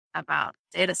 words about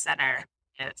data center.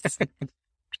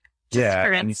 Yeah.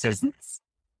 And he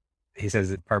says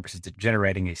the purpose is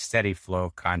generating a steady flow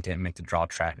of content meant to draw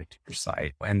traffic to your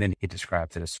site. And then he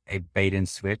describes it as a bait and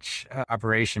switch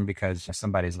operation, because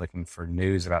somebody's looking for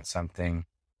news about something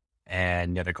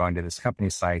and they're going to this company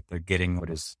site. They're getting what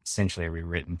is essentially a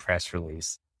rewritten press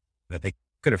release that they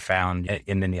could have found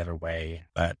in any other way.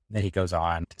 But then he goes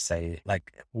on to say,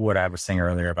 like what I was saying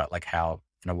earlier about like how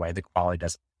in a way the quality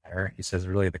doesn't matter. He says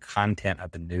really the content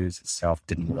of the news itself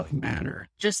didn't really matter.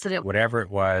 Just that whatever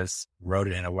it was, wrote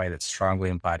it in a way that strongly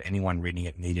implied anyone reading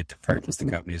it needed to purchase the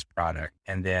company's product.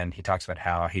 And then he talks about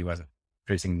how he wasn't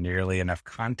producing nearly enough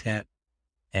content.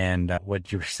 And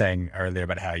what you were saying earlier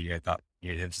about how you thought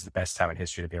it was the best time in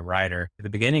history to be a writer. At the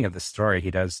beginning of the story, he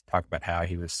does talk about how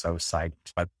he was so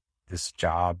psyched about this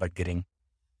job, but getting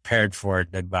prepared for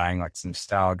it, buying like some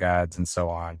style guides and so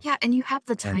on. Yeah. And you have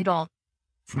the title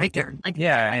writer. Like,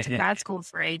 I went to grad school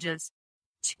for ages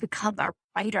to become a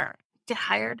writer, get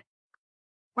hired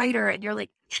writer. And you're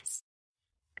like, yes.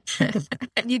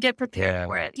 And you get prepared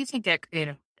for it. You can get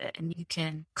creative with it and you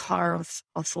can carve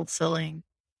a fulfilling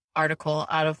article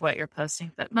out of what you're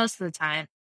posting. But most of the time,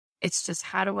 it's just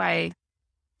how do I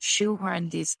shoehorn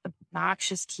these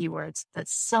obnoxious keywords that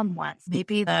someone,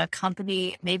 maybe the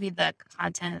company, maybe the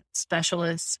content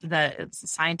specialist that is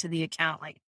assigned to the account,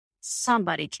 like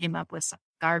somebody came up with some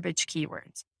garbage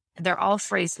keywords. And they're all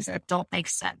phrases that don't make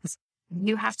sense.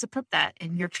 You have to put that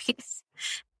in your piece.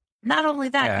 Not only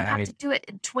that, you have to do it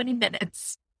in 20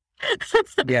 minutes.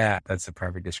 Yeah, that's a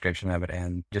perfect description of it.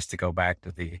 And just to go back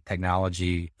to the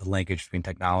technology, the linkage between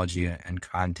technology and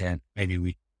content, maybe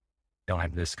we don't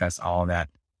have to discuss all of that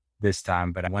this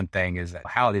time. But one thing is that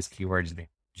how these keywords are being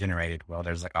generated. Well,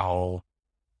 there's like a whole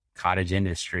cottage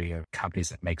industry of companies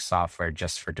that make software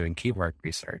just for doing keyword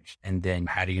research. And then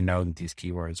how do you know that these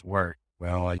keywords work?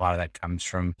 Well, a lot of that comes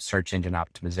from search engine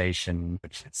optimization,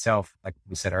 which itself, like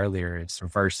we said earlier, is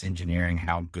reverse engineering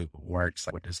how Google works.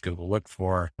 Like, what does Google look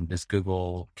for? Does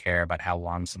Google care about how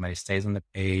long somebody stays on the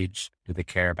page? Do they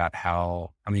care about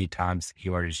how many times the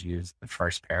keyword is used in the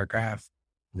first paragraph?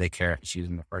 Do they care if it's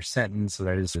used in the first sentence? So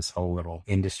there is this whole little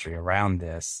industry around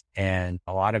this. And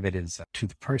a lot of it is to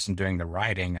the person doing the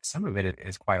writing. Some of it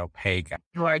is quite opaque.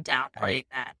 You are downplaying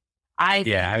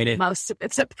that. Most of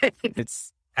it's opaque.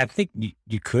 I think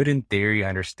you could, in theory,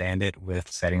 understand it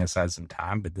with setting aside some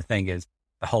time. But the thing is,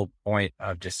 the whole point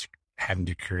of just having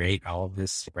to create all of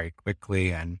this very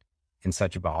quickly and in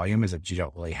such a volume is that you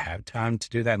don't really have time to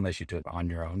do that unless you do it on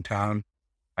your own time.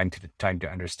 Trying to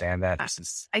understand that.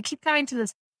 I keep coming to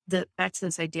back to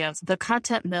this idea of the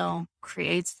content mill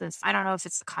creates this. I don't know if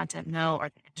it's the content mill or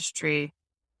the industry,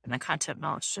 and the content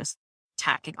mill is just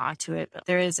tacking onto it. But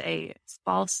there is a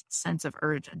false sense of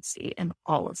urgency in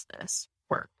all of this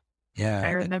work. Yeah.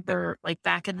 I remember like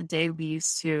back in the day, we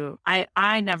used to,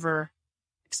 I never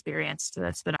experienced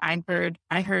this, but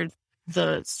I heard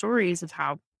the stories of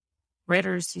how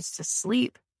writers used to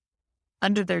sleep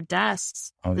under their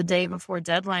desks the day before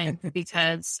deadline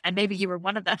because, and maybe you were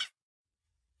one of them.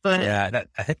 But yeah,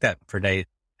 I think that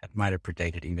might have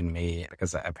predated even me,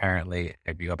 because apparently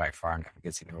if you go back far enough, it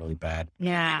gets even really bad.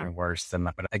 Yeah. Even worse than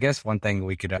that. But I guess one thing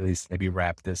we could at least maybe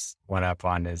wrap this one up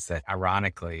on is that,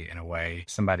 ironically, in a way,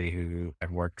 somebody who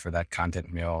had worked for that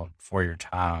content mill for your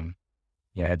time,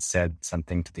 had said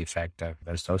something to the effect of,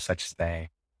 there's no such thing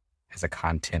as a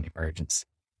content emergency.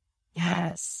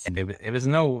 Yes. And it was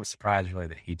no surprise really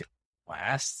that he didn't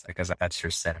last, because that's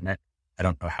your sentiment. I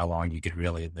don't know how long you could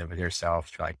really live with yourself,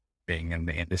 like being in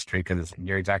the industry, because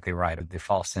you're exactly right. The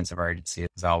false sense of urgency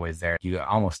is always there. You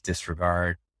almost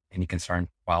disregard any concern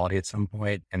for quality at some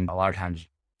point. And a lot of times you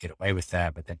get away with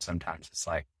that, but then sometimes it's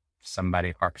like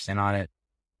somebody harps in on it,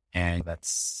 and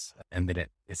then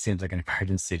it seems like an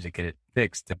emergency to get it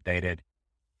fixed, updated.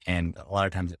 And a lot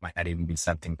of times it might not even be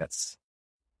something that's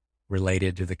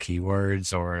related to the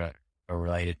keywords or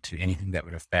related to anything that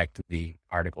would affect the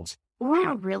article's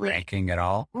ranking at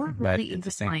all. Or really even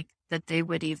like that they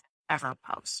would even ever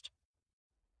post.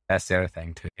 That's the other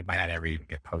thing too. It might not ever even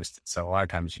get posted. So a lot of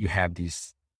times you have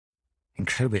these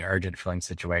incredibly urgent feeling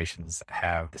situations that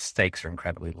have the stakes are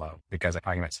incredibly low, because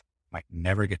arguments might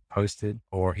never get posted,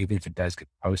 or even if it does get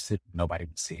posted, nobody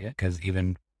would see it, because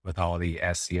even with all the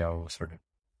SEO sort of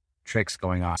tricks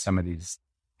going on, some of these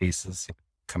pieces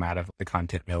come out of the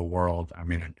content mill world. I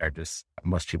mean, are just,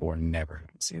 most people will never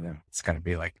see them. It's going to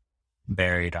be like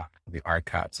buried on the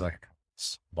archives, like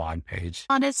blog page.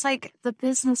 And it's like the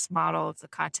business model of the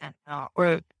content mill,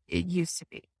 or it used to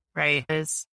be, right?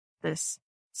 Is this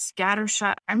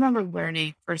scattershot. I remember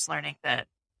first learning that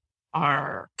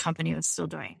our company was still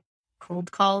doing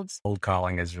cold calls. Cold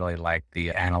calling is really like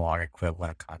the analog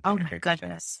equivalent of content. Oh my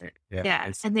goodness.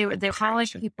 Yeah. And they're calling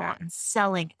people and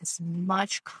selling as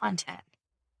much content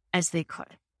as they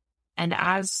could. And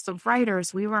as the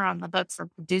writers, we were on the hook for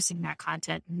producing that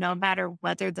content, no matter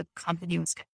whether the company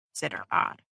was considered or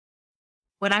not.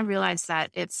 When I realized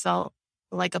that, it felt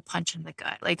like a punch in the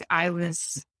gut. Like I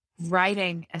was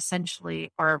writing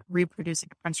essentially or reproducing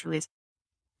a press release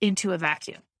into a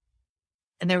vacuum.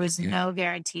 And there was no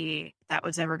guarantee that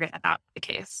was ever going to not be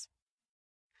the case.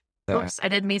 Oops, I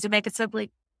didn't mean to make it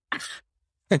simply.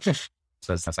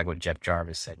 So it's like what Jeff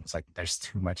Jarvis said. It's like, there's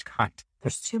too much content.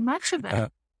 There's too much of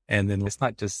it. And then it's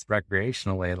not just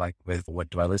recreationally, like with what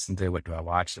do I listen to? What do I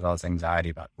watch? There's all this anxiety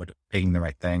about being the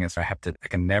right thing. And so I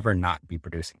can never not be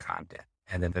producing content.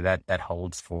 And then that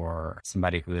holds for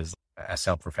somebody who is a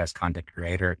self-professed content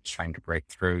creator trying to break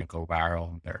through and go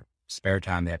viral. In their spare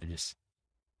time, they have to just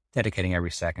dedicating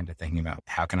every second to thinking about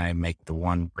how can I make the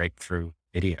one breakthrough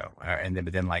video.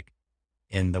 But then like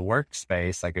in the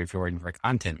workspace, like if you're working for a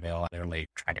content mill, they're literally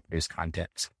trying to produce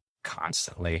content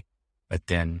constantly. But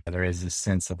then there is this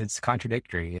sense of it's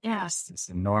contradictory. Yes. This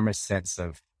enormous sense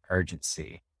of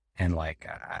urgency. And like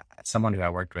someone who I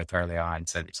worked with early on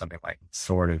said something like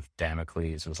sword of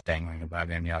Damocles was dangling above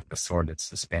him. You know, like a sword that's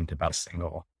suspended about a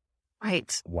single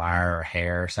wire or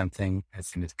hair or something.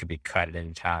 It could be cut at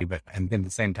any time. And then at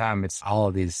the same time, it's all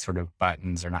of these sort of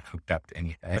buttons are not hooked up to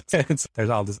anything. There's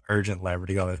all this urgent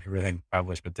leverage, all this everything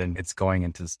published, but then it's going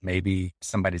into maybe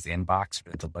somebody's inbox for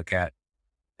them to look at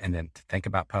and then to think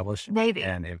about publishing. Maybe.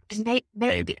 And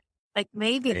maybe. Like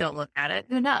maybe they'll look at it.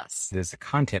 Who knows? There's a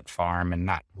content farm and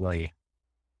not really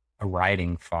a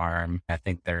writing farm. I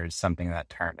think there's something in that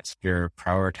term. It's you're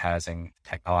prioritizing the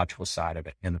technological side of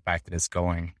it and the fact that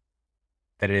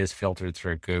that it is filtered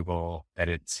through Google, that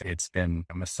it's been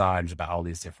massaged about all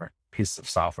these different pieces of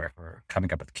software for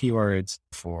coming up with keywords,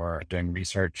 for doing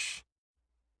research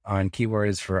on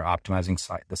keywords, for optimizing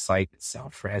the site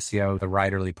itself for SEO. The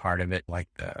writerly part of it, like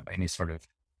any sort of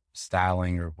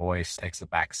styling or voice, takes a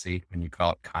backseat when you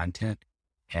call it content.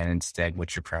 And instead,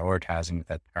 what you're prioritizing with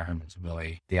that term is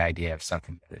really the idea of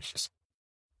something that is just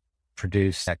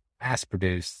produced, mass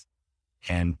produced,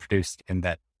 and produced in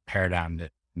that paradigm that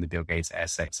in the Bill Gates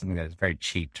essay, something that is very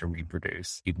cheap to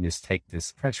reproduce. You can just take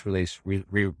this press release,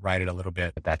 rewrite it a little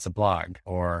bit, but that's a blog.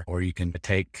 Or you can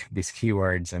take these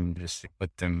keywords and just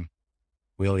put them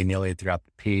willy-nilly throughout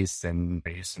the piece and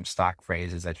use some stock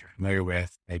phrases that you're familiar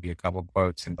with, maybe a couple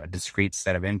quotes and a discrete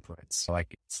set of inputs. So I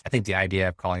think the idea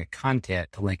of calling it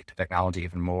content to link it to technology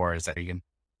even more is that you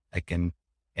can,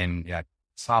 in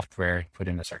software, put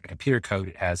in a certain computer code,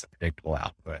 it has a predictable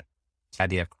output. The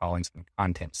idea of calling something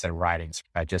content instead of writing. So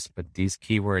I just put these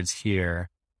keywords here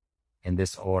in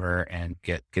this order and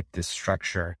get this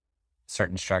structure,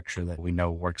 certain structure that we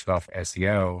know works well for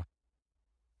SEO,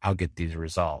 I'll get these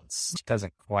results. It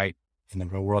doesn't quite, in the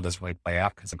real world, doesn't really play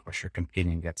out because, of course, you're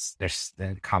competing against,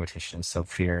 the competition is so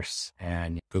fierce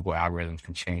and Google algorithms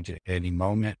can change at any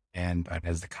moment. But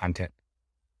as the content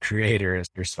creator,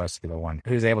 you're supposed to be the one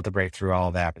who's able to break through all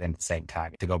of that. But then at the same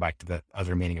time, to go back to the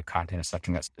other meaning of content is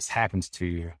something that just happens to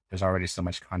you. There's already so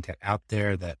much content out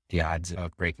there that the odds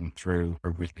of breaking through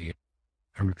are really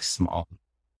small.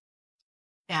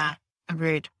 Yeah,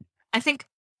 agreed. I think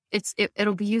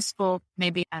it'll be useful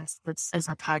maybe as our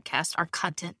podcast, our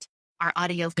content, our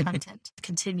audio content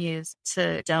continues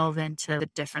to delve into the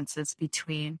differences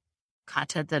between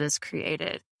content that is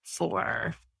created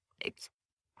for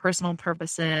personal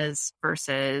purposes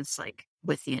versus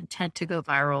with the intent to go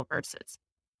viral versus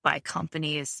by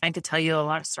companies. I could tell you a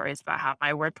lot of stories about how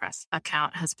my WordPress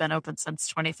account has been open since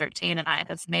 2013 and I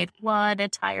have made $1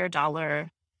 entire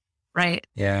dollar. Right.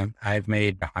 Yeah. I've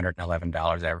made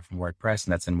 $111 ever from WordPress,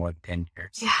 and that's in more than 10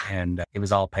 years. Yeah. And it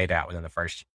was all paid out within the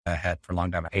first year. I had for a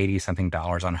long time $80-something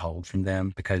on hold from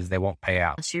them because they won't pay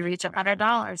out. Once you reach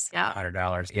 $100. Yeah.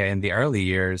 $100. Yeah. In the early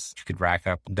years, you could rack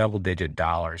up double-digit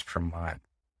dollars per month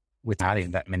without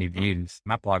even that many views.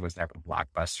 My blog was never a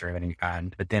blockbuster of any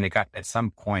kind. But then it got, at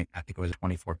some point, I think it was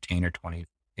 2014 or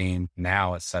 2015.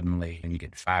 Now it's suddenly, and you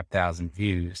get 5,000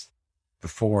 views.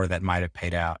 Before that might have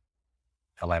paid out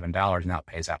 $11, now it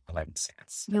pays out 11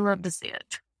 cents. We love to see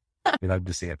it. We love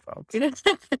to see it, folks.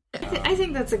 I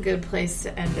think that's a good place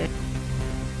to end it.